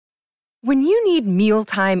When you need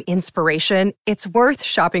mealtime inspiration, it's worth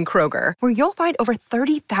shopping Kroger, where you'll find over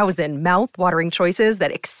 30,000 mouth-watering choices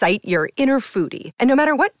that excite your inner foodie. And no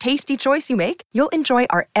matter what tasty choice you make, you'll enjoy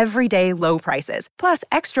our everyday low prices, plus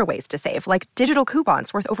extra ways to save, like digital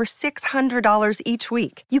coupons worth over $600 each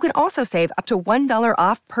week. You can also save up to $1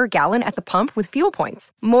 off per gallon at the pump with fuel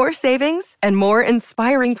points. More savings and more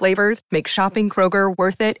inspiring flavors make shopping Kroger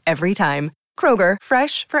worth it every time. Kroger,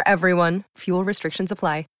 fresh for everyone. Fuel restrictions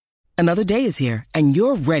apply. Another day is here, and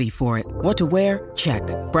you're ready for it. What to wear? Check.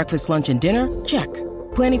 Breakfast, lunch, and dinner? Check.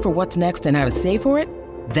 Planning for what's next and how to save for it?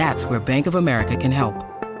 That's where Bank of America can help.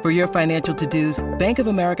 For your financial to-dos, Bank of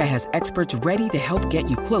America has experts ready to help get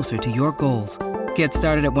you closer to your goals. Get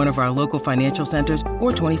started at one of our local financial centers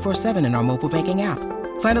or 24/7 in our mobile banking app.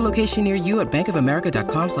 Find a location near you at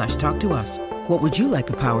bankofamerica.com/talktous. What would you like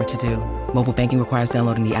the power to do? Mobile banking requires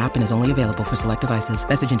downloading the app and is only available for select devices.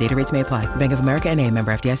 Message and data rates may apply. Bank of America N.A.,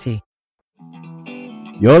 member FDIC.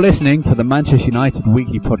 You're listening to the Manchester United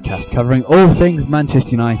Weekly Podcast, covering all things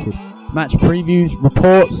Manchester United. Match previews,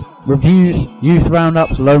 reports, reviews, youth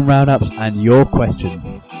roundups, loan roundups, and your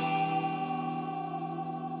questions.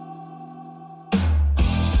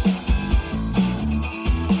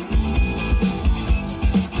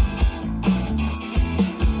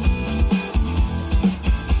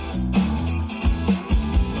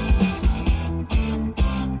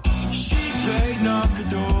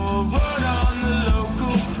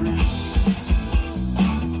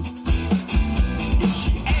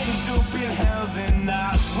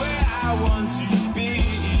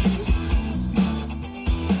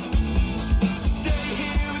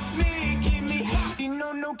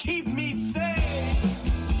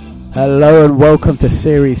 Hello and welcome to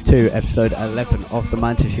Series 2, Episode 11 of the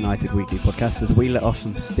Manchester United Weekly Podcast, as we let off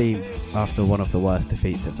some steam after one of the worst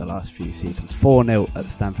defeats of the last few seasons, 4-0 at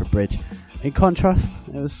Stamford Bridge. In contrast,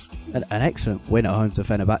 it was an excellent win at home to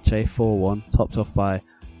Fenerbahce, 4-1, topped off by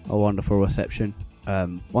a wonderful reception,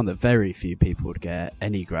 one that very few people would get at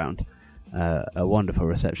any ground, a wonderful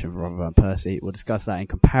reception from Robert Van Persie. We'll discuss that in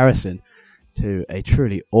comparison to a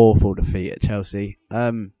truly awful defeat at Chelsea.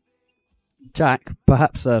 Jack,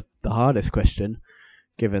 perhaps the hardest question,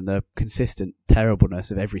 given the consistent terribleness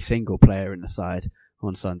of every single player in the side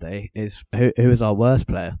on Sunday, is who is our worst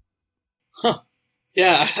player?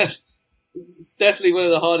 Yeah, definitely one of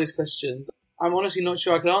the hardest questions. I'm honestly not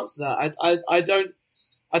sure I can answer that.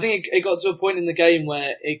 I think it got to a point in the game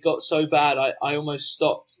where it got so bad I almost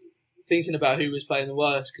stopped thinking about who was playing the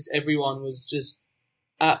worst, because everyone was just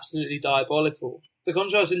absolutely diabolical. The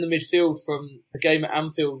contrast in the midfield from the game at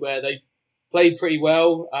Anfield, where they played pretty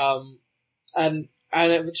well, and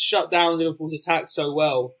it shut down Liverpool's attack so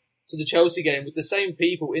well, to the Chelsea game with the same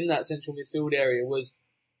people in that central midfield area, was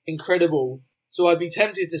incredible. So I'd be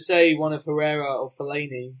tempted to say one of Herrera or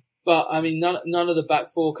Fellaini, but I mean none of the back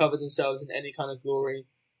four covered themselves in any kind of glory.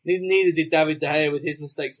 Neither did David De Gea with his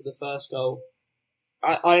mistake for the first goal.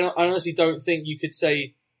 I honestly don't think you could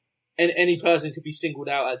say any person could be singled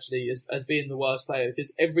out actually as being the worst player,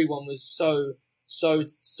 because everyone was so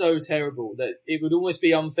terrible that it would almost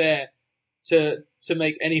be unfair to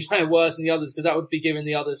make any player worse than the others, because that would be giving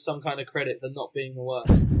the others some kind of credit for not being the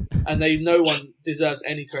worst. And no one deserves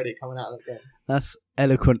any credit coming out of that game. That's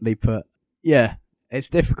eloquently put. Yeah, it's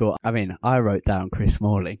difficult. I mean, I wrote down Chris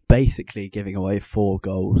Smalling basically giving away 4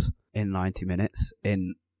 goals in 90 minutes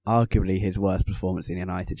in arguably his worst performance in a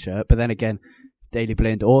United shirt. But then again, Daley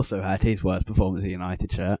Blind also had his worst performance in a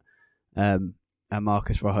United shirt. And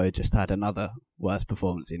Marcus Rojo just had another worst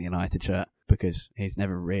performance in the United shirt, because he's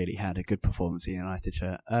never really had a good performance in the United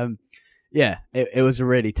shirt. Yeah, it was a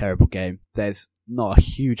really terrible game. There's not a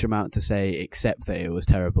huge amount to say except that it was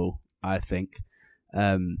terrible, I think.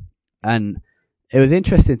 And it was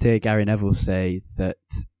interesting to hear Gary Neville say that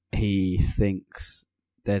he thinks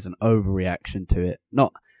there's an overreaction to it.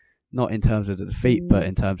 Not in terms of the defeat, but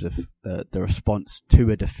in terms of the response to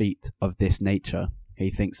a defeat of this nature. He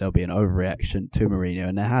thinks there'll be an overreaction to Mourinho,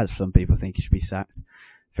 and there has. Some people think he should be sacked.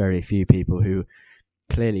 Very few people who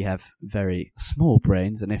clearly have very small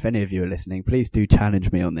brains, and if any of you are listening, please do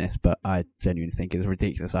challenge me on this, but I genuinely think it's a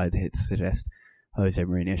ridiculous idea to suggest Jose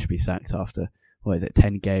Mourinho should be sacked after,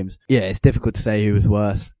 10 games? Yeah, it's difficult to say who was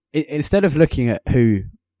worse. Instead of looking at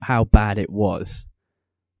how bad it was,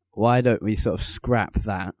 why don't we sort of scrap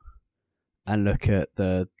that and look at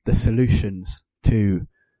the solutions to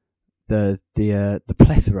the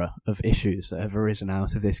plethora of issues that have arisen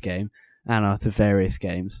out of this game and out of various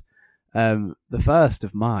games. The first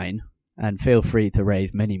of mine, and feel free to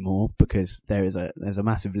raise many more because there's a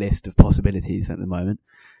massive list of possibilities at the moment.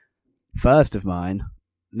 First of mine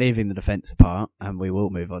leaving the defence apart, and we will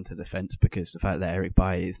move on to defence because the fact that Eric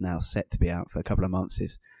Bailly is now set to be out for a couple of months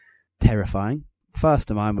is terrifying. First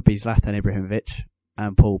of mine would be Zlatan Ibrahimovic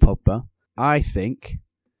and Paul Pogba. I think,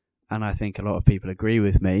 and I think a lot of people agree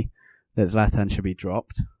with me, that Zlatan should be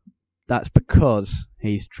dropped. That's because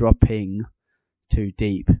he's dropping too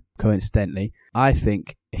deep, coincidentally. I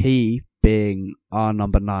think he, being our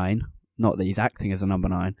number 9, not that he's acting as a number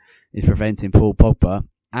 9, is preventing Paul Pogba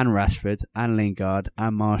and Rashford and Lingard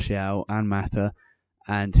and Martial and Mata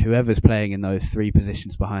and whoever's playing in those 3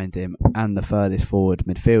 positions behind him and the furthest forward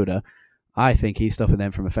midfielder. I think he's stopping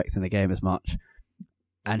them from affecting the game as much.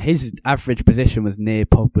 And his average position was near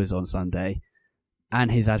Pogba's on Sunday,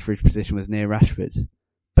 and his average position was near Rashford's.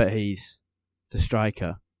 But he's the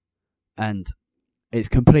striker, and it's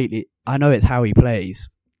completely... I know it's how he plays,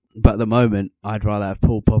 but at the moment, I'd rather have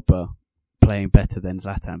Paul Pogba playing better than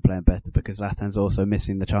Zlatan playing better, because Zlatan's also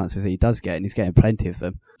missing the chances that he does get, and he's getting plenty of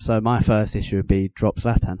them. So my first issue would be drop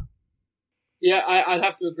Zlatan. Yeah, I'd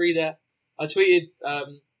have to agree there. I tweeted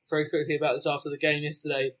very quickly about this after the game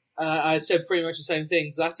yesterday, and I said pretty much the same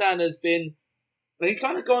thing. Zlatan has been... he's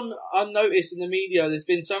kind of gone unnoticed in the media. There's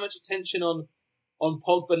been so much attention on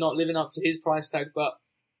Pogba not living up to his price tag, but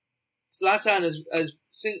Zlatan has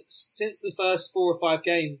since the first 4 or 5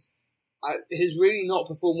 games, has really not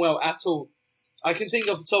performed well at all. I can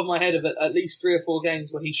think off the top of my head of at least 3 or 4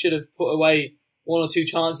 games where he should have put away 1 or 2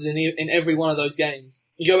 chances in every one of those games.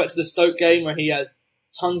 You go back to the Stoke game where he had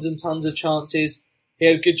tons and tons of chances. He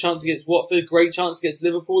had a good chance against Watford, great chance against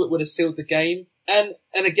Liverpool that would have sealed the game. And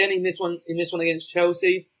again, he missed one against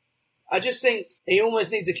Chelsea. I just think he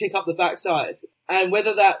almost needs to kick up the backside. And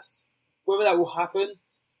whether that will happen,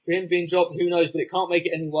 for him being dropped, who knows, but it can't make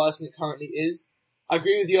it any worse than it currently is. I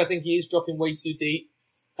agree with you, I think he is dropping way too deep.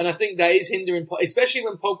 And I think that is hindering, especially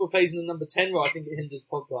when Pogba plays in the number 10 role, I think it hinders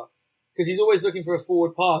Pogba. Because he's always looking for a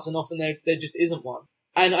forward pass, and often there just isn't one.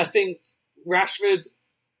 And I think Rashford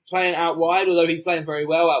playing out wide, although he's playing very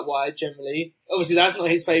well out wide generally, obviously that's not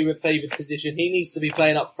his favoured position. He needs to be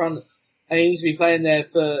playing up front, and he needs to be playing there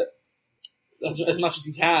for as much as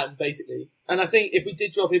he can, basically. And I think if we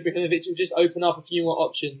did drop Ibrahimovic, it would just open up a few more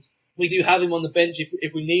options. We do have him on the bench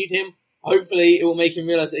if we need him. Hopefully it will make him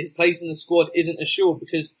realise that his place in the squad isn't assured,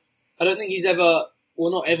 because I don't think he's ever,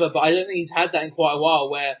 well not ever, but I don't think he's had that in quite a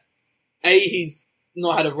while where he's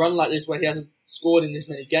not had a run like this where he hasn't scored in this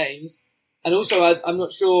many games. And also I'm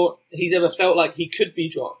not sure he's ever felt like he could be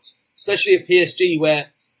dropped, especially at PSG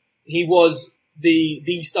where he was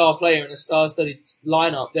the star player in a star-studded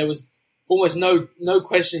lineup. There was almost no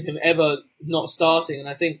question of him ever not starting. And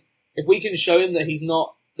I think if we can show him that he's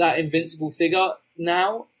not that invincible figure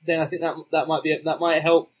now, then I think that might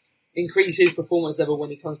help increase his performance level when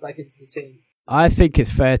he comes back into the team. I think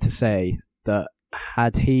it's fair to say that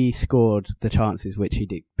had he scored the chances which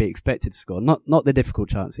he'd be expected to score, not the difficult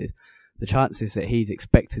chances, the chances that he's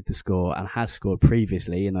expected to score and has scored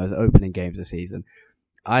previously in those opening games of the season,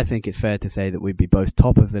 I think it's fair to say that we'd be both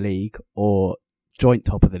top of the league or joint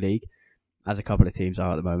top of the league, as a couple of teams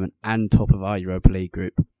are at the moment, and top of our Europa League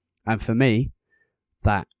group. And for me,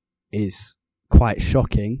 that is quite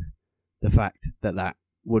shocking, the fact that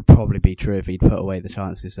would probably be true if he'd put away the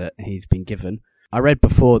chances that he's been given. I read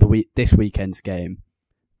before this weekend's game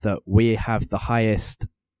that we have the highest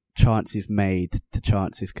chances made to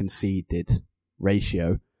chances conceded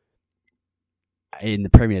ratio in the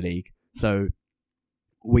Premier League. So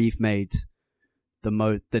we've made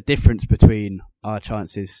the difference between our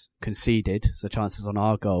chances conceded, so chances on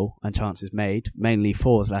our goal, and chances made, mainly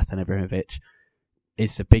for Zlatan Ibrahimovic,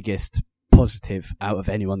 is the biggest positive out of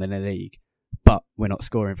anyone in the league. But we're not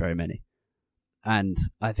scoring very many. And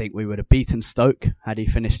I think we would have beaten Stoke had he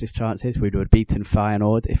finished his chances. We would have beaten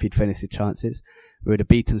Feyenoord if he'd finished his chances. We would have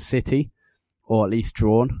beaten City, or at least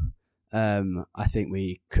drawn. I think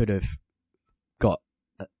we could have got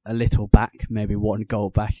a little back, maybe 1 goal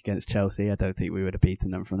back against Chelsea. I don't think we would have beaten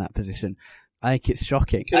them from that position. I think it's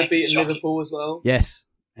shocking. Could have beaten Liverpool as well. Yes,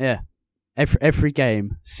 yeah. Every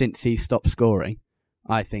game since he stopped scoring,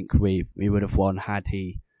 I think we would have won had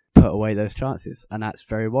he put away those chances, and that's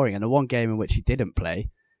very worrying. And the one game in which he didn't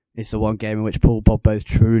play is the one game in which Paul Pogba's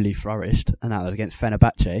truly flourished, and that was against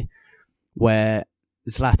Fenerbahce, where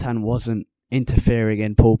Zlatan wasn't interfering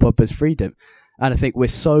in Paul Pogba's freedom. And I think we're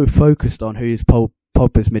so focused on who's Paul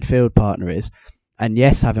Pogba's midfield partner is, and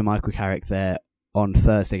yes, having Michael Carrick there on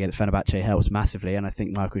Thursday against Fenerbahce helps massively, and I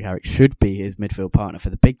think Michael Carrick should be his midfield partner for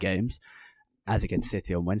the big games, as against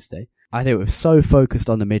City on Wednesday. I think we're so focused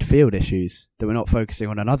on the midfield issues that we're not focusing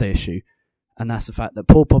on another issue, and that's the fact that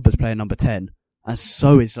Paul Pogba's playing number 10, and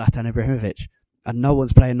so is Zlatan Ibrahimovic, and no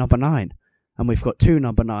one's playing number 9. and we've got two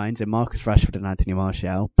number 9s in Marcus Rashford and Anthony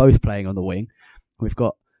Martial, both playing on the wing. We've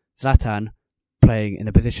got Zlatan playing in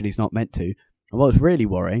a position he's not meant to. And what was really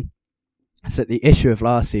worrying is that the issue of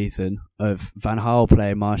last season of Van Gaal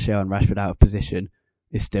playing Martial and Rashford out of position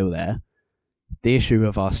is still there. The issue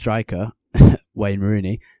of our striker, Wayne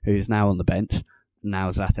Rooney, who's now on the bench,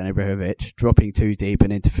 now Zlatan Ibrahimovic, dropping too deep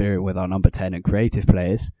and interfering with our number 10 and creative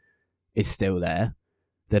players, is still there.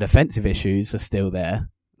 The defensive issues are still there.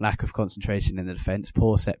 Lack of concentration in the defence,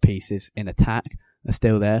 poor set pieces in attack are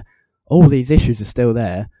still there. All these issues are still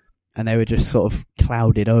there, and they were just sort of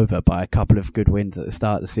clouded over by a couple of good wins at the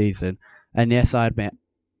start of the season. And yes, I admit,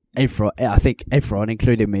 I think everyone,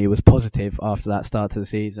 including me, was positive after that start to the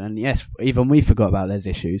season. And yes, even we forgot about those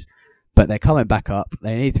issues, but they're coming back up.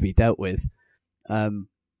 They need to be dealt with. And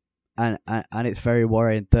it's very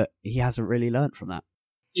worrying that he hasn't really learnt from that.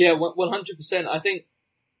 Yeah, 100%. I think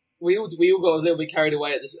we all got a little bit carried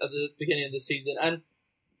away at the beginning of the season, and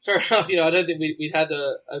fair enough. I don't think we'd had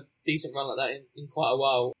a decent run like that in quite a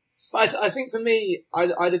while. But I think for me,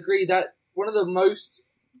 I'd agree that one of the most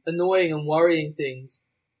annoying and worrying things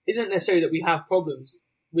isn't necessarily that we have problems.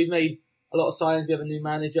 We've made a lot of signings. We have a new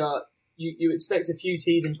manager. You expect a few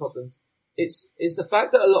teething problems. It's the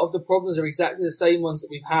fact that a lot of the problems are exactly the same ones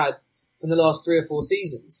that we've had in the last 3 or 4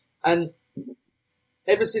 seasons. And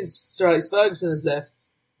ever since Sir Alex Ferguson has left,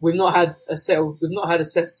 we've not had a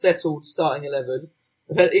settled starting 11.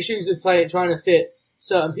 We've had issues with trying to fit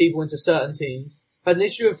certain people into certain teams. We've had an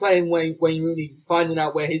issue of playing Wayne Rooney, finding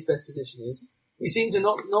out where his best position is. We seem to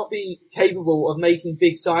not be capable of making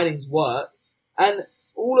big signings work. And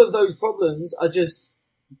all of those problems are just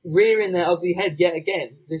rearing their ugly head yet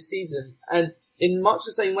again this season, and in much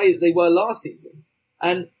the same way that they were last season.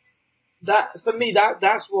 And that, for me,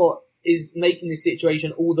 that's what is making this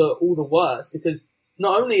situation all the worse, because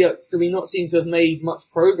not only do we not seem to have made much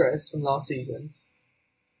progress from last season,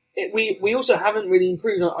 we also haven't really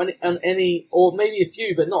improved on any, or maybe a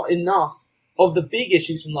few, but not enough of the big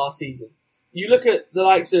issues from last season. You look at the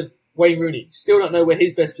likes of Wayne Rooney, still don't know where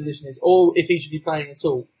his best position is, or if he should be playing at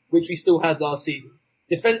all, which we still had last season.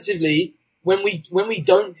 Defensively, when we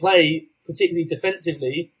don't play particularly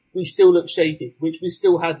defensively, we still look shaky, which we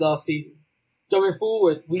still had last season. Going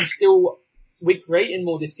forward, we're creating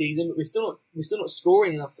more this season, but we're still not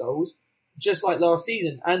scoring enough goals, just like last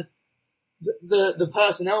season. And the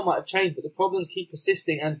personnel might have changed, but the problems keep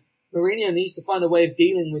persisting, and Mourinho needs to find a way of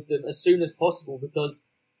dealing with them as soon as possible, because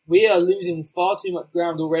we are losing far too much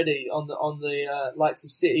ground already on the likes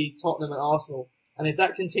of City, Tottenham, and Arsenal. And if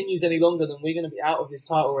that continues any longer, then we're going to be out of this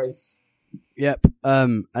title race. Yep.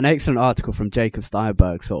 An excellent article from Jacob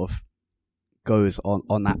Steinberg sort of goes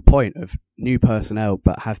on that point of new personnel,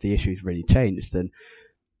 but have the issues really changed? And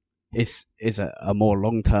is a more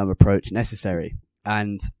long-term approach necessary?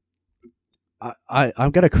 And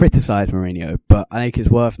I'm going to criticise Mourinho, but I think it's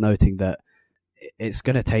worth noting that it's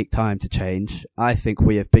going to take time to change. I think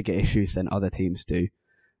we have bigger issues than other teams do.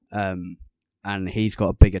 And he's got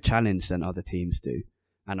a bigger challenge than other teams do,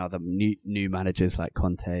 and other new managers like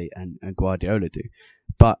Conte and Guardiola do.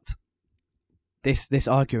 But this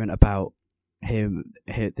argument about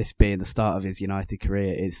this being the start of his United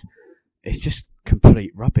career is just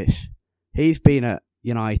complete rubbish. He's been at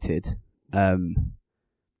United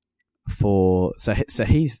so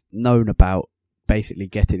he's known about basically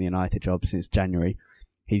getting the United job since January.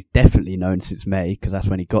 He's definitely known since May, because that's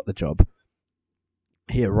when he got the job.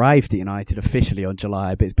 He arrived at United officially on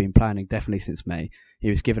July, but he's been planning definitely since May. He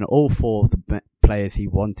was given all 4 of the players he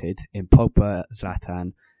wanted in Pogba,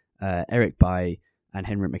 Zlatan, Eric Bailly, and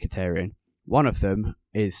Henrik Mkhitaryan. One of them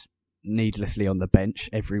is needlessly on the bench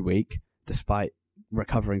every week, despite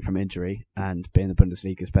recovering from injury and being the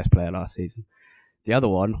Bundesliga's best player last season. The other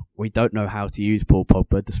one, we don't know how to use Paul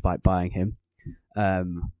Pogba despite buying him.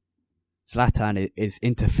 Zlatan is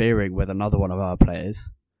interfering with another one of our players.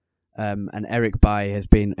 And Eric Bailly has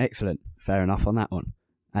been excellent, fair enough on that one,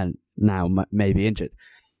 and now maybe injured.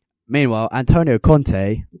 Meanwhile, Antonio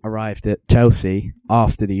Conte arrived at Chelsea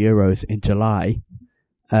after the Euros in July,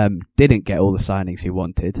 didn't get all the signings he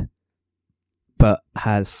wanted, but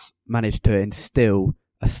has managed to instill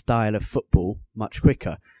a style of football much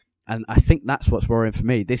quicker. And I think that's what's worrying for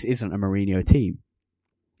me. This isn't a Mourinho team.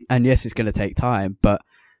 And yes, it's going to take time, but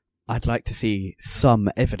I'd like to see some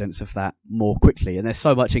evidence of that more quickly. And there's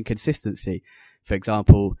so much inconsistency. For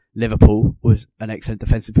example, Liverpool was an excellent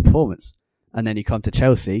defensive performance. And then you come to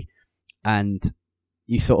Chelsea and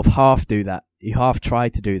you sort of half do that. You half try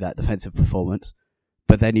to do that defensive performance,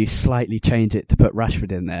 but then you slightly change it to put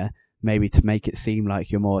Rashford in there, maybe to make it seem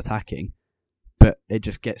like you're more attacking. But it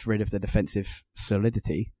just gets rid of the defensive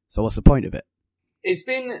solidity. So what's the point of it? it's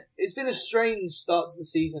been a strange start to the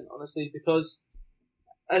season, honestly, because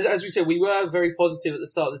as we said, we were very positive at the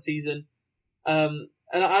start of the season, and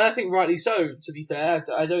I think rightly so. To be fair,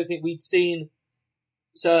 I don't think we'd seen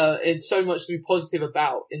so much to be positive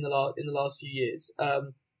about in the last few years.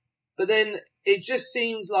 But then it just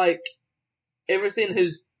seems like everything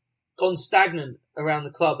has gone stagnant around the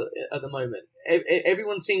club at the moment.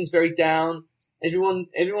 Everyone seems very down. Everyone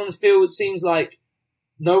seems like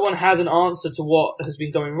no one has an answer to what has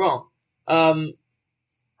been going wrong. And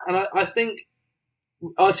I think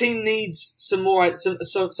our team needs some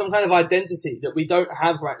kind of identity that we don't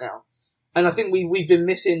have right now. And I think we've been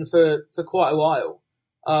missing for quite a while.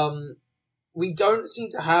 We don't seem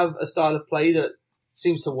to have a style of play that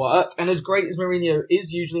seems to work. And as great as Mourinho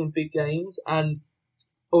is usually in big games, and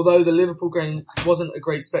although the Liverpool game wasn't a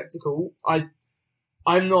great spectacle,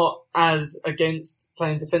 I'm not as against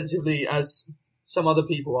playing defensively as some other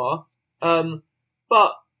people are.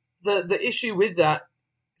 But the issue with that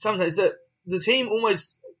sometimes is that the team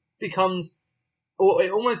almost becomes, or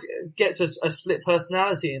it almost gets a split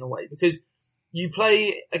personality in a way, because you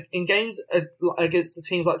play in games against the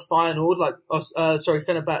teams like Feyenoord,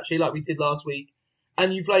 Fenerbahce, like we did last week,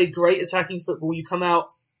 and you play great attacking football. You come out,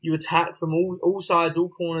 you attack from all sides, all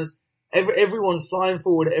corners. Everyone's flying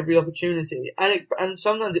forward at every opportunity, and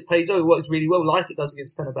sometimes it pays over, works really well, like it does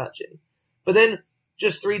against Fenerbahce. But then,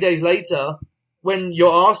 just 3 days later, when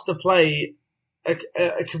you're asked to play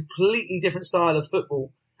a completely different style of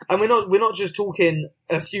football, and we're not just talking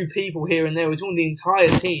a few people here and there, we're talking the entire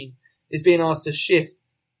team is being asked to shift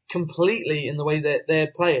completely in the way that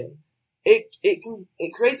they're playing. It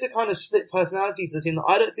creates a kind of split personality for the team that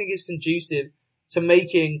I don't think is conducive to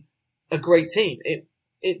making a great team.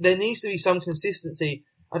 There needs to be some consistency,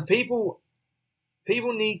 and people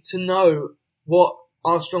need to know what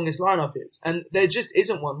our strongest lineup is, and there just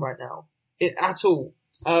isn't one right now at all.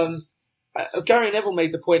 Gary Neville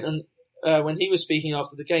made the point when he was speaking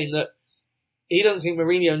after the game that he doesn't think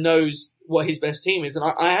Mourinho knows what his best team is, and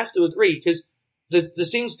I have to agree, because the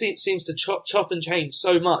team seems to chop and change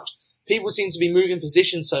so much. People seem to be moving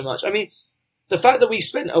positions so much. I mean, the fact that we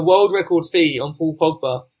spent a world record fee on Paul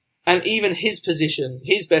Pogba, and even his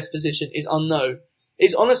best position is unknown,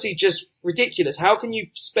 is honestly just ridiculous. How can you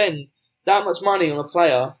spend that much money on a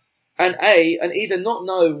player and either not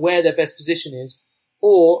know where their best position is,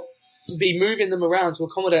 or be moving them around to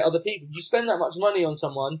accommodate other people? You spend that much money on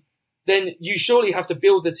someone, then you surely have to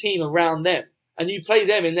build the team around them, and you play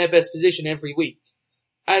them in their best position every week.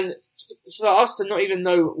 And for us to not even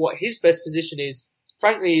know what his best position is,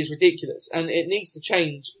 frankly, is ridiculous, and it needs to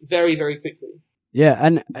change very, very quickly. Yeah,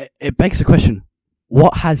 and it begs the question,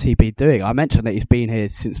 what has he been doing? I mentioned that he's been here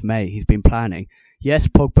since May. He's been planning. Yes,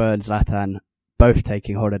 Pogba and Zlatan, both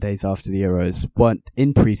taking holidays after the Euros, weren't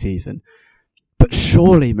in pre-season. But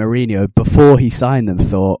surely Mourinho, before he signed them,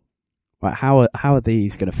 thought, right, how are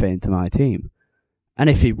these going to fit into my team? And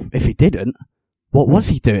if he didn't, what was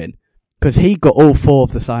he doing? Because he got all four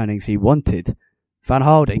of the signings he wanted. Van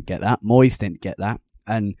Gaal didn't get that. Moyes didn't get that.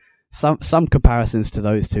 And some comparisons to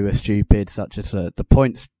those two are stupid, such as the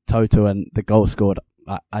points total and the goal scored.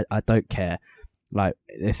 I don't care. Like,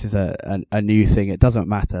 this is a new thing. It doesn't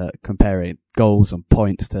matter comparing goals and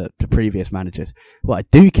points to previous managers. What I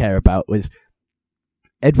do care about was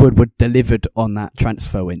Ed Woodward delivered on that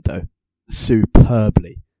transfer window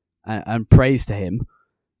superbly, and praise to him.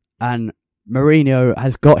 And Mourinho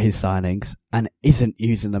has got his signings and isn't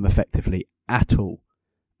using them effectively at all.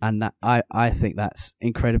 And that, I think that's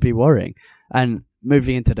incredibly worrying. And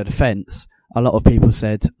moving into the defence, a lot of people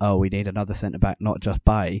said, oh, we need another centre-back, not just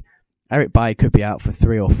Bailly. Eric Bailly could be out for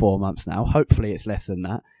 3 or 4 months now. Hopefully it's less than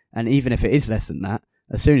that. And even if it is less than that,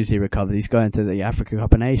 as soon as he recovers, he's going to the Africa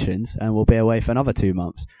Cup of Nations and will be away for another 2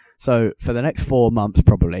 months. So for the next 4 months,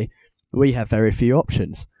 probably, we have very few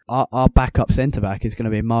options. Our backup centre-back is going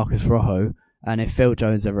to be Marcus Rojo. And if Phil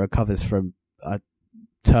Jones ever recovers from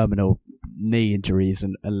terminal knee injuries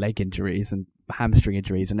and leg injuries and hamstring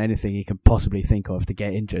injuries and anything he can possibly think of to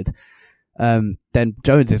get injured, then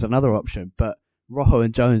Jones is another option. But Rojo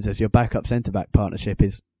and Jones as your backup centre-back partnership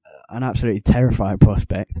is an absolutely terrifying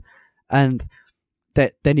prospect. And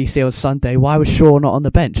then you see on Sunday, why was Shaw not on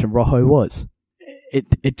the bench and Rojo was?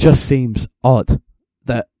 It just seems odd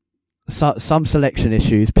that some selection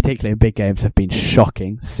issues, particularly in big games, have been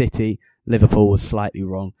shocking. City, Liverpool was slightly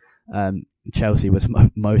wrong. Chelsea was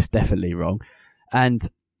most definitely wrong. And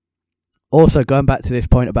also going back to this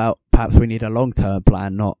point about perhaps we need a long-term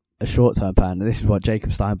plan, not a short-term plan. And this is what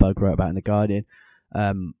Jacob Steinberg wrote about in The Guardian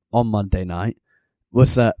on Monday night,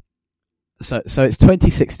 was that so it's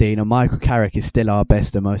 2016 and Michael Carrick is still our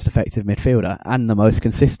best and most effective midfielder and the most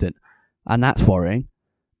consistent. and that's worrying.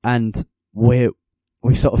 And we've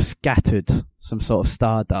sort of scattered some sort of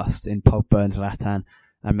stardust in Pogba and Zlatan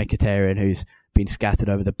and Mkhitaryan, who's been scattered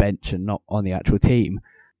over the bench and not on the actual team.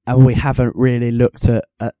 And we haven't really looked at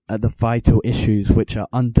the vital issues which are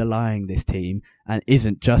underlying this team, and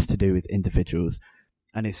isn't just to do with individuals,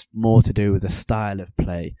 and it's more to do with the style of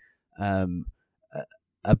play, a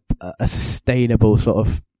sustainable sort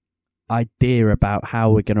of idea about how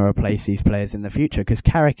we're going to replace these players in the future. Because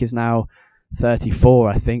Carrick is now 34,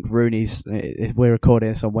 I think. We're recording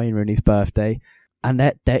this on Wayne Rooney's birthday, and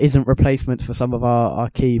there isn't replacement for some of our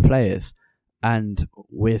key players. And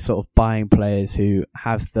we're sort of buying players who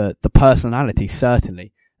have the personality,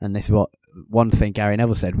 certainly. And this is what one thing Gary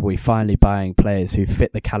Neville said: we're finally buying players who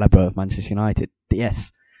fit the calibre of Manchester United.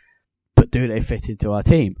 Yes, but do they fit into our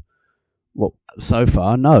team? Well, so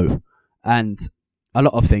far, no. And a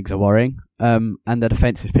lot of things are worrying, and the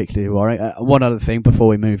defence is particularly worrying. One other thing before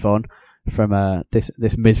we move on from this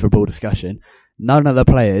miserable discussion: none of the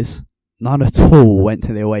players, none at all, went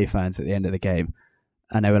to the away fans at the end of the game.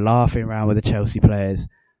 And they were laughing around with the Chelsea players.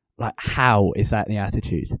 Like, how is that the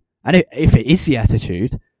attitude? And if it is the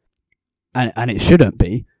attitude, and it shouldn't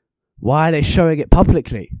be, why are they showing it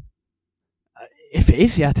publicly? If it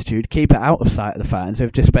is the attitude, keep it out of sight of the fans who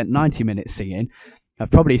have just spent 90 minutes singing,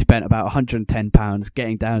 have probably spent about £110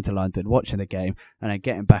 getting down to London, watching the game, and then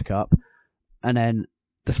getting back up. And then,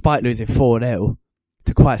 despite losing 4-0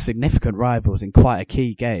 to quite significant rivals in quite a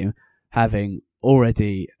key game, having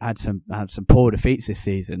already had some poor defeats this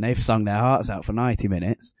season, they've sung their hearts out for 90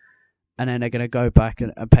 minutes, and then they're going to go back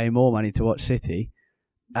and pay more money to watch City,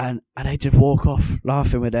 and they just walk off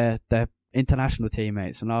laughing with their international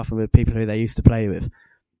teammates and laughing with people who they used to play with.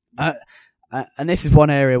 And this is one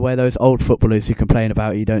area where those old footballers who complain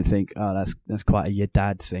about it, you don't think, oh, that's quite a your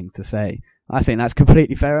dad thing to say. I think that's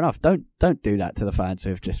completely fair enough. Don't do that to the fans who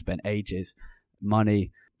have just spent ages, money,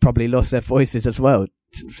 probably lost their voices as well,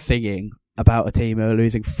 singing about a team who are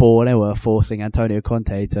losing 4-0, forcing Antonio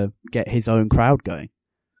Conte to get his own crowd going.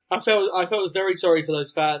 I felt very sorry for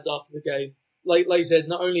those fans after the game. Like you said,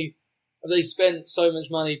 not only have they spent so much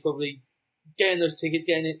money probably getting those tickets,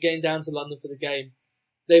 getting down to London for the game,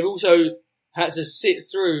 they've also had to sit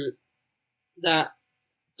through that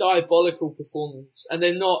diabolical performance and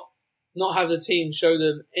then not have the team show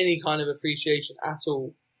them any kind of appreciation at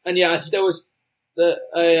all. And yeah, there was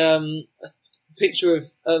a picture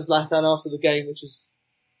of Zlatan after the game, which is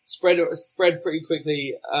spread pretty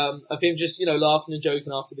quickly, of him just, laughing and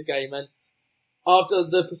joking after the game. And after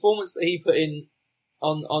the performance that he put in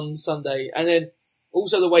on Sunday, and then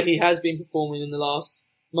also the way he has been performing in the last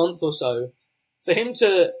month or so, for him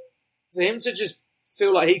to just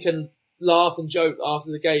feel like he can laugh and joke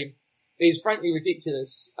after the game is frankly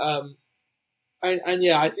ridiculous. And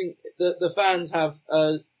yeah, I think the fans have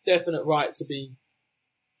a definite right to be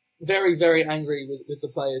very, very angry with the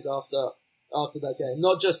players after that game.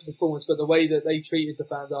 Not just the performance, but the way that they treated the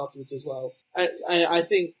fans afterwards as well. And I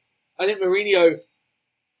think Mourinho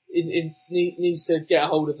needs to get a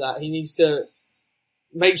hold of that. He needs to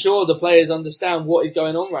make sure the players understand what is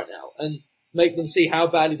going on right now and make them see how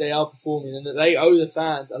badly they are performing, and that they owe the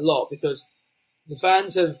fans a lot, because the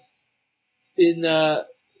fans have been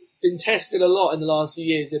tested a lot in the last few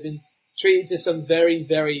years. They've been treated to some very,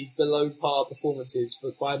 very below par performances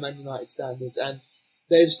by Man United standards, and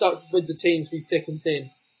they've stuck with the team through thick and thin,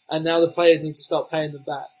 and now the players need to start paying them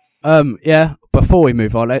back. Yeah, before we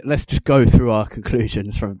move on, let's just go through our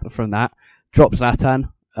conclusions from that. Drop Zlatan.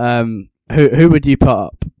 Who would you put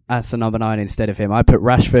up as the number 9 instead of him? I put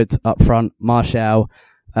Rashford up front, Martial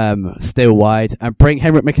still wide, and bring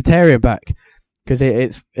Henrik Mkhitaryan back, because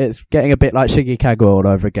it's getting a bit like Shiggy Kagawa all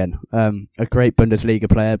over again. A great Bundesliga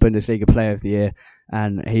player of the year,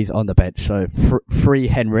 and he's on the bench. So free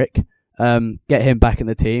Henrik, get him back in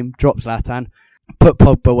the team, drop Zlatan, put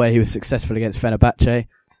Pogba where he was successful against Fenerbahce,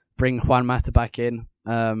 bring Juan Mata back in,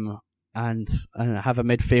 and have a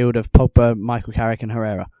midfield of Pogba, Michael Carrick and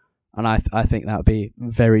Herrera. And I think that would be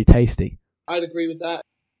very tasty. I'd agree with that.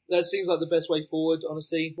 That seems like the best way forward,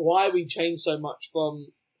 honestly. Why we changed so much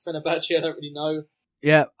from Fenerbahce, I don't really know.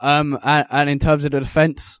 Yeah, and in terms of the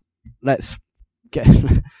defence, let's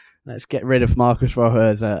get rid of Marcus Rojo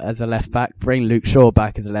as a left back. Bring Luke Shaw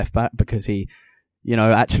back as a left back, because he,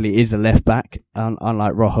 actually is a left back,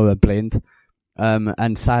 unlike Rojo and Blind.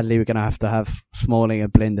 And sadly, we're going to have Smalling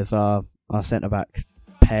and Blind as our centre back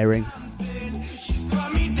pairing.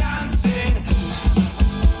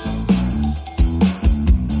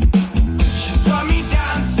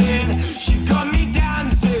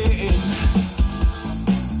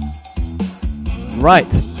 Right,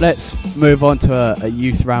 let's move on to a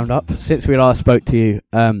youth roundup. Since we last spoke to you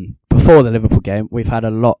before the Liverpool game, we've had a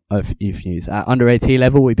lot of youth news. At under-18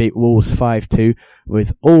 level, we beat Wolves 5-2,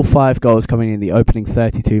 with all 5 goals coming in the opening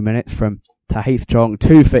 32 minutes from Tahith Chong,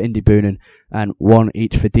 2 for Indy Boonen, and 1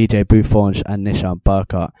 each for DJ Buffon and Nishan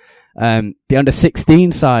Burkhardt. The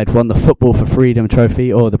under-16 side won the Football for Freedom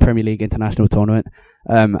Trophy, or the Premier League International Tournament,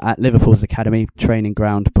 at Liverpool's academy training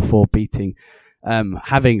ground before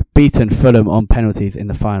having beaten Fulham on penalties in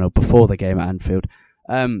the final before the game at Anfield.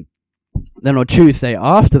 Then on Tuesday,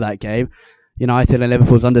 after that game, United and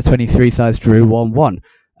Liverpool's under-23 sides drew 1-1.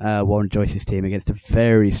 Warren Joyce's team against a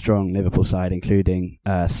very strong Liverpool side, including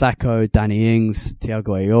Sacco, Danny Ings,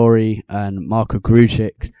 Thiago Aori, and Marco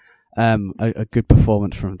Grujic. A good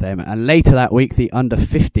performance from them. And later that week, the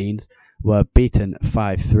under-15s were beaten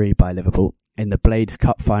 5-3 by Liverpool in the Blades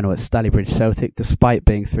Cup final at Stalybridge Celtic, despite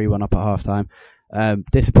being 3-1 up at half-time.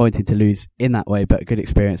 Disappointing to lose in that way, but a good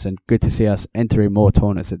experience and good to see us entering more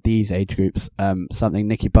tournaments at these age groups, something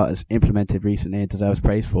Nicky Butters implemented recently and deserves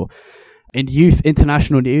praise for. In youth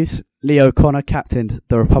international news, Leo Connor captained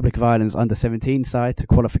the Republic of Ireland's under-17 side to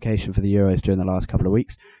qualification for the Euros during the last couple of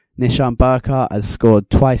weeks. Nishan Burkhardt has scored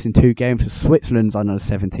twice in 2 games for Switzerland's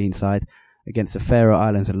under-17 side against the Faroe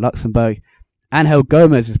Islands and Luxembourg. Angel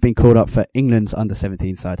Gomez has been called up for England's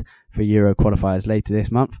under-17 side for Euro qualifiers later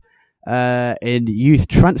this month. In youth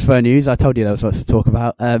transfer news, I told you there was lots to talk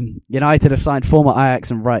about. United have signed former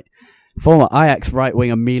Ajax right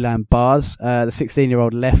winger Milan Bars. The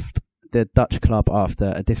 16-year-old left the Dutch club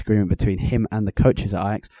after a disagreement between him and the coaches at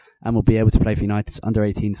Ajax, and will be able to play for United's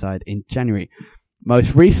under-18 side in January.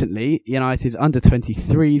 Most recently, United's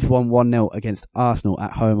under-23s won 1-0 against Arsenal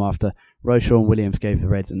at home after Roshan Williams gave the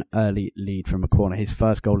Reds an early lead from a corner, his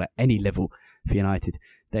first goal at any level for United.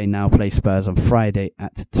 They now play Spurs on Friday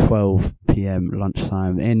at 12 p.m.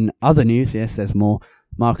 lunchtime. In other news, yes, there's more.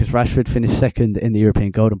 Marcus Rashford finished second in the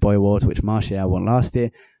European Golden Boy Awards, which Martial won last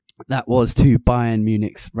year. That was to Bayern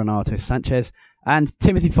Munich's Renato Sanchez. And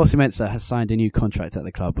Timothy Fosu-Mensah has signed a new contract at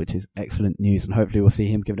the club, which is excellent news, and hopefully we'll see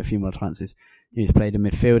him given a few more chances. He's played in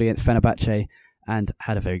midfield against Fenerbahce and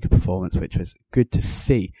had a very good performance, which was good to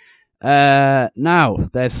see. Now,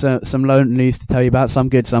 there's some loan news to tell you about, some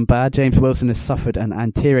good, some bad. James Wilson has suffered an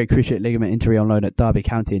anterior cruciate ligament injury on loan at Derby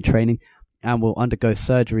County in training and will undergo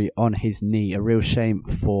surgery on his knee. A real shame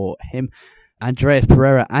for him. Andreas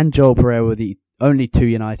Pereira and Joel Pereira were the only 2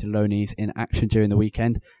 United loanees in action during the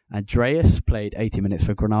weekend. Andreas played 80 minutes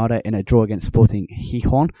for Granada in a draw against Sporting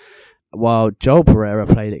Gijón, while Joel Pereira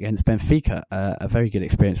played against Benfica, a very good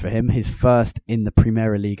experience for him. His first in the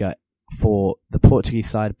Primeira Liga for the Portuguese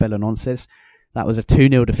side, Belenenses. That was a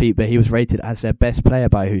 2-0 defeat, but he was rated as their best player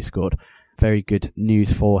by Who Scored. Very good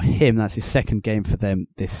news for him. That's his second game for them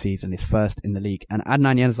this season, his first in the league. And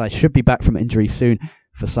Adnan Januzaj should be back from injury soon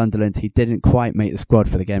for Sunderland. He didn't quite make the squad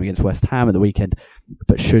for the game against West Ham at the weekend,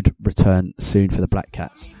 but should return soon for the Black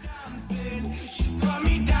Cats.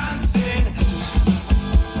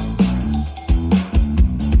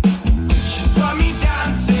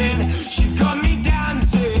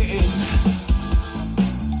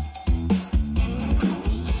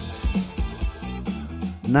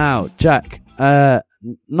 Now, Jack,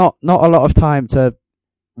 not a lot of time to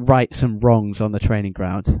right some wrongs on the training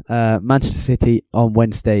ground. Manchester City on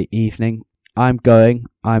Wednesday evening. I'm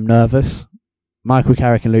nervous. Michael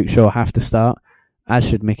Carrick and Luke Shaw have to start, as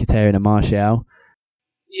should Mkhitaryan and Martial.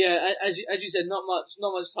 Yeah, as you said, not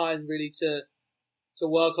much time really to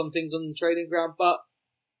work on things on the training ground, but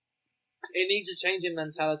it needs a change in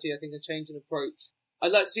mentality. I think a change in approach.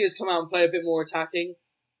 I'd like to see us come out and play a bit more attacking,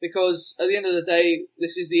 because at the end of the day,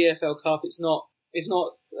 this is the EFL Cup. It's not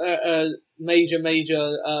a major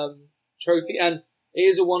trophy, and it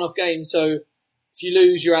is a one-off game. So if you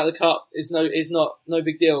lose, you're out of the cup. Is no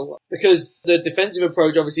big deal, because the defensive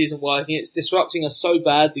approach obviously isn't working. It's disrupting us so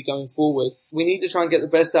badly going forward. We need to try and get the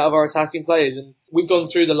best out of our attacking players, and we've gone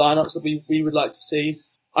through the lineups that we would like to see.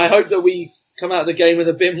 I hope that we come out of the game with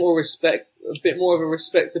a bit more respect, a bit more of a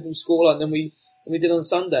respectable scoreline than we did on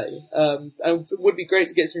Sunday. And it would be great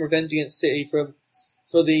to get some revenge against City for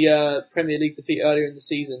the Premier League defeat earlier in the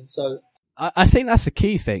season. So I think that's the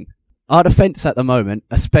key thing. Our defence at the moment,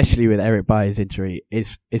 especially with Eric Bayer's injury,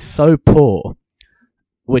 is so poor,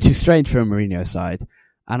 which is strange for a Mourinho side.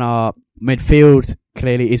 And our midfield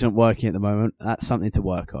clearly isn't working at the moment. That's something to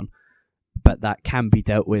work on. But that can be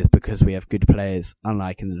dealt with because we have good players,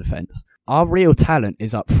 unlike in the defence. Our real talent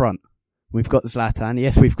is up front. We've got Zlatan.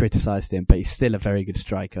 Yes, we've criticised him, but he's still a very good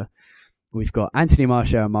striker. We've got Anthony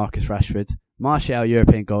Martial and Marcus Rashford. Martial,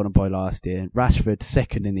 European Golden Boy last year. Rashford,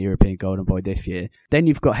 second in the European Golden Boy this year. Then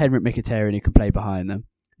you've got Henrik Mkhitaryan who can play behind them.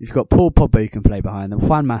 You've got Paul Pogba who can play behind them.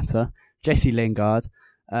 Juan Mata, Jesse Lingard,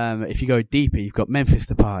 If you go deeper, you've got Memphis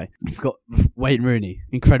Depay. You've got Wayne Rooney.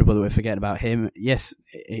 Incredible that we're forgetting about him. Yes,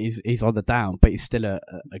 he's on the down, but he's still a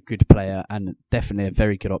good player and definitely a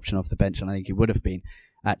very good option off the bench. And I think he would have been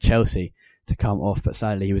at Chelsea to come off, but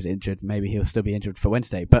sadly he was injured. Maybe he'll still be injured for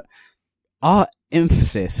Wednesday. But our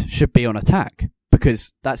emphasis should be on attack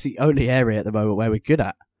because that's the only area at the moment where we're good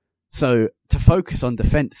at. So to focus on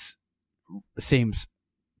defence seems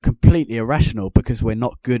completely irrational because we're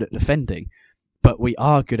not good at defending. But we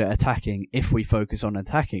are good at attacking if we focus on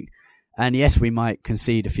attacking. And yes, we might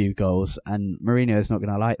concede a few goals, and Mourinho's not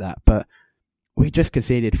going to like that. But we just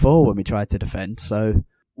conceded 4 when we tried to defend. So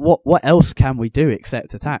what else can we do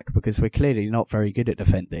except attack? Because we're clearly not very good at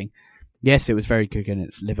defending. Yes, it was very good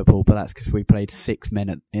against Liverpool, but that's because we played 6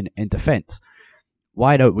 men in defence.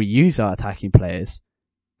 Why don't we use our attacking players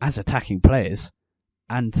as attacking players?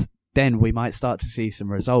 And then we might start to see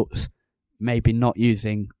some results, maybe not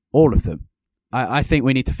using all of them. I think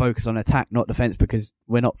we need to focus on attack, not defence, because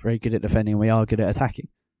we're not very good at defending and we are good at attacking.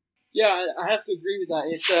 Yeah, I have to agree with that.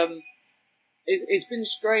 It's been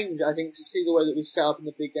strange, I think, to see the way that we've set up in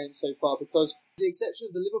the big game so far, because with the exception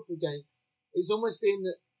of the Liverpool game, it's almost been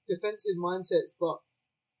defensive mindsets, but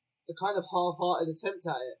a kind of half-hearted attempt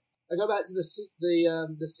at it. I go back to the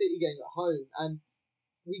City game at home, and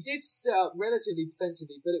we did set up relatively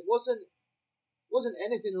defensively, but it wasn't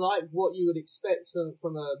anything like what you would expect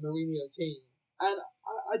from a Mourinho team. And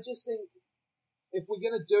I just think if we're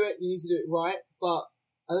going to do it, we need to do it right, but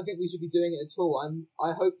I don't think we should be doing it at all. And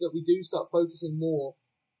I hope that we do start focusing more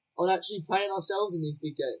on actually playing ourselves in these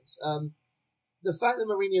big games. The fact that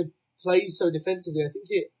Mourinho plays so defensively, I think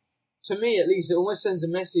to me at least, it almost sends a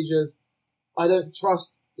message of I don't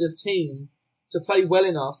trust the team to play well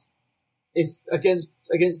enough if against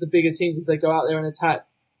the bigger teams if they go out there and attack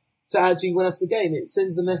to actually win us the game. It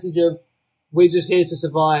sends the message of we're just here to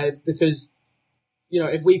survive because,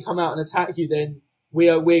 if we come out and attack you, then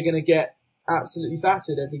we're going to get absolutely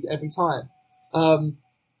battered every time. And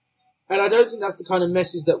I don't think that's the kind of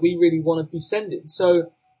message that we really want to be sending.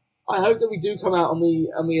 So I hope that we do come out and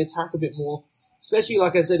we attack a bit more, especially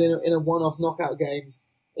like I said in a one-off knockout game.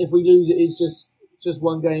 If we lose, it is just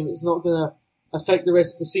one game. It's not going to affect the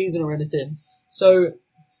rest of the season or anything. So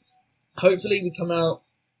hopefully we come out,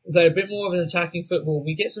 play a bit more of an attacking football.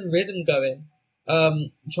 We get some rhythm going.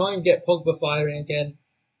 Try and get Pogba firing again.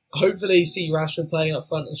 Hopefully see Rashford playing up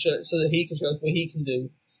front and so that he can show us what he can do.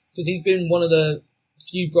 Because he's been one of the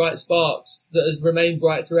few bright sparks that has remained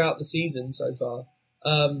bright throughout the season so far.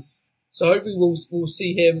 So hopefully we'll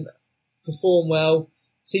see him perform well,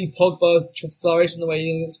 see Pogba flourish in the way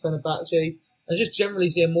he is against Fenerbahce, and just generally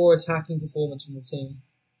see a more attacking performance from the team.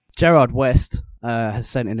 Gerard West has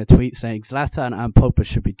sent in a tweet saying Zlatan and Pogba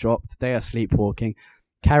should be dropped. They are sleepwalking.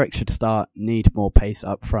 Carrick should start. Need more pace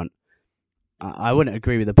up front. I wouldn't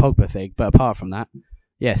agree with the Pogba thing, but apart from that,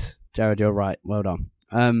 yes, Gerard, you're right. Well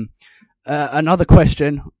done. Another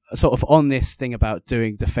question, sort of on this thing about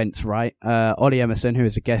doing defence right. Ollie Emerson, who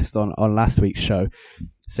was a guest on last week's show,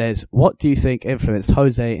 says, what do you think influenced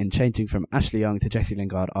Jose in changing from Ashley Young to Jesse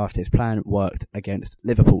Lingard after his plan worked against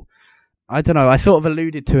Liverpool? I don't know. I sort of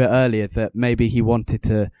alluded to it earlier that maybe he wanted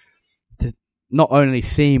to not only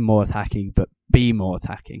seem more attacking, but be more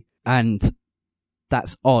attacking. And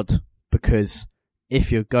that's odd because if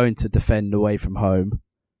you're going to defend away from home,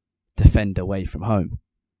 defend away from home.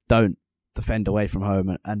 Don't defend away from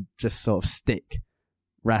home and just sort of stick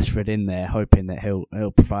Rashford in there hoping that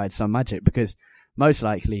he'll provide some magic, because most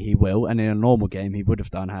likely he will, and in a normal game he would have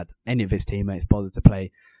done had any of his teammates bothered to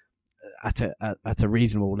play at a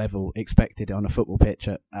reasonable level expected on a football pitch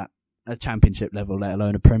at a championship level, let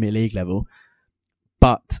alone a Premier League level.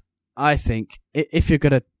 But I think if you're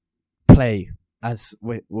going to play as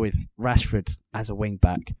with Rashford as a wing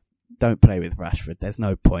back, don't play with Rashford. There's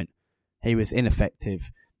no point. He was ineffective,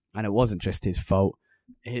 and it wasn't just his fault.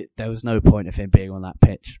 There was no point of him being on that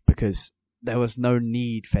pitch because there was no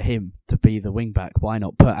need for him to be the wing back. Why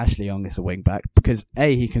not put Ashley Young as a wing back? Because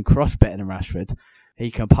he can cross better than Rashford. He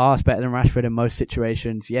can pass better than Rashford in most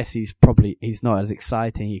situations. Yes, he's not as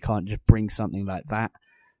exciting. He can't just bring something like that.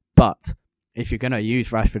 But if you're going to use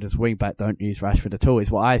Rashford as wing back, don't use Rashford at all,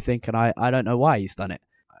 is what I think, and I don't know why he's done it.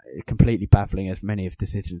 Completely baffling, as many of the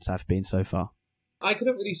decisions have been so far. I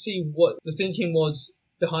couldn't really see what the thinking was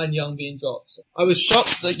behind Young being dropped. I was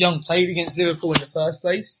shocked that Young played against Liverpool in the first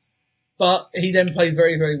place, but he then played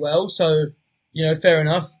very, very well, so, fair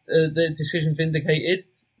enough, the decision vindicated.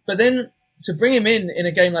 But then to bring him in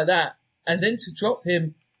a game like that, and then to drop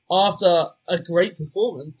him after a great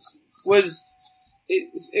performance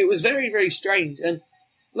it was very, very strange. And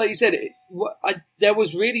like you said, there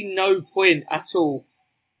was really no point at all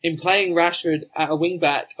in playing Rashford at a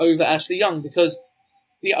wing-back over Ashley Young, because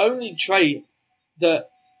the only trait that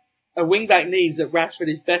a wing-back needs that Rashford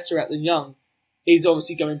is better at than Young is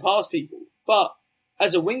obviously going past people. But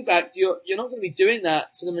as a wing-back, you're not going to be doing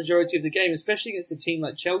that for the majority of the game, especially against a team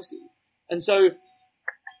like Chelsea. And so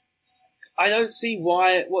I don't see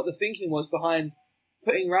what the thinking was behind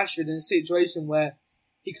putting Rashford in a situation where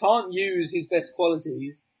he can't use his best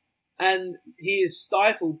qualities and he is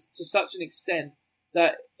stifled to such an extent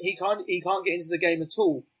that he can't get into the game at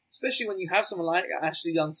all, especially when you have someone like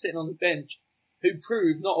Ashley Young sitting on the bench who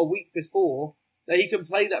proved not a week before that he can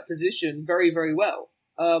play that position very, very well.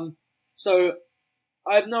 So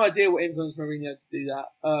I have no idea what influenced Mourinho to do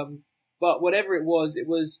that. But whatever it was,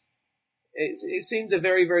 it seemed a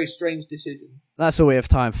very, very strange decision. That's all we have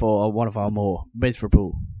time for on one of our more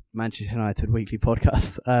miserable Manchester United weekly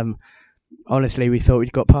podcasts. Honestly, we thought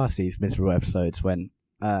we'd got past these miserable episodes when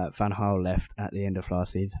Van Gaal left at the end of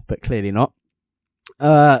last season, but clearly not.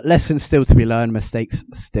 Lessons still to be learned, mistakes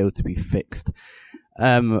still to be fixed.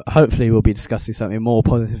 Hopefully we'll be discussing something more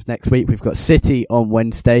positive next week. We've got City on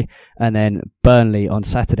Wednesday and then Burnley on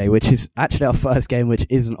Saturday, which is actually our first game which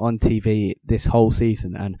isn't on TV this whole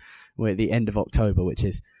season, and we're at the end of October, which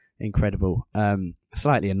is incredible.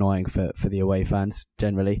 Slightly annoying for the away fans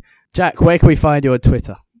generally. Jack, where can we find you on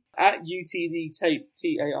Twitter? At UTD Tait,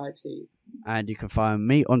 T-A-I-T. And you can find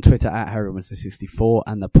me on Twitter at Harry64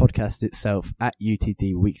 and the podcast itself at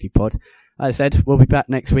UTD Weekly Pod. As I said, we'll be back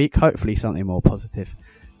next week. Hopefully something more positive.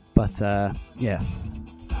 But yeah,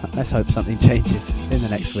 let's hope something changes in the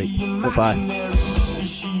next week. Goodbye. Is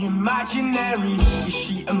she imaginary? Is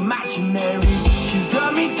she imaginary? She's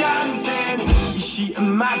got me dancing. Is she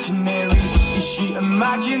imaginary? Is she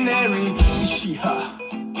imaginary? Is she her?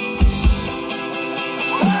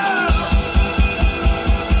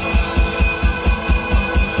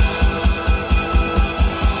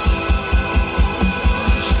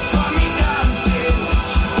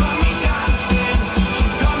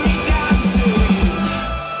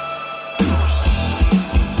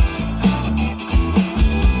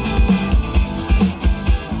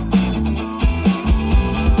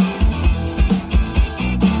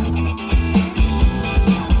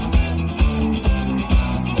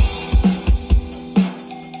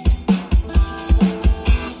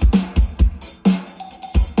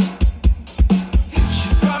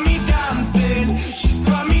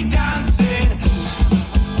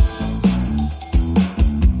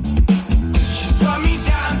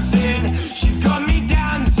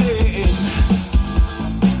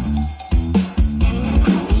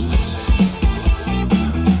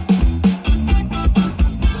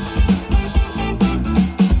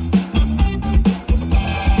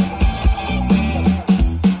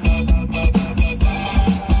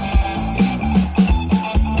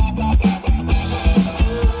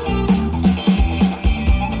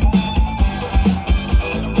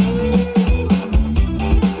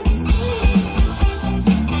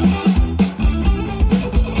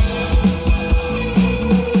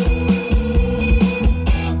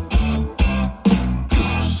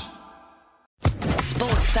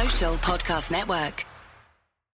 Podcast Network.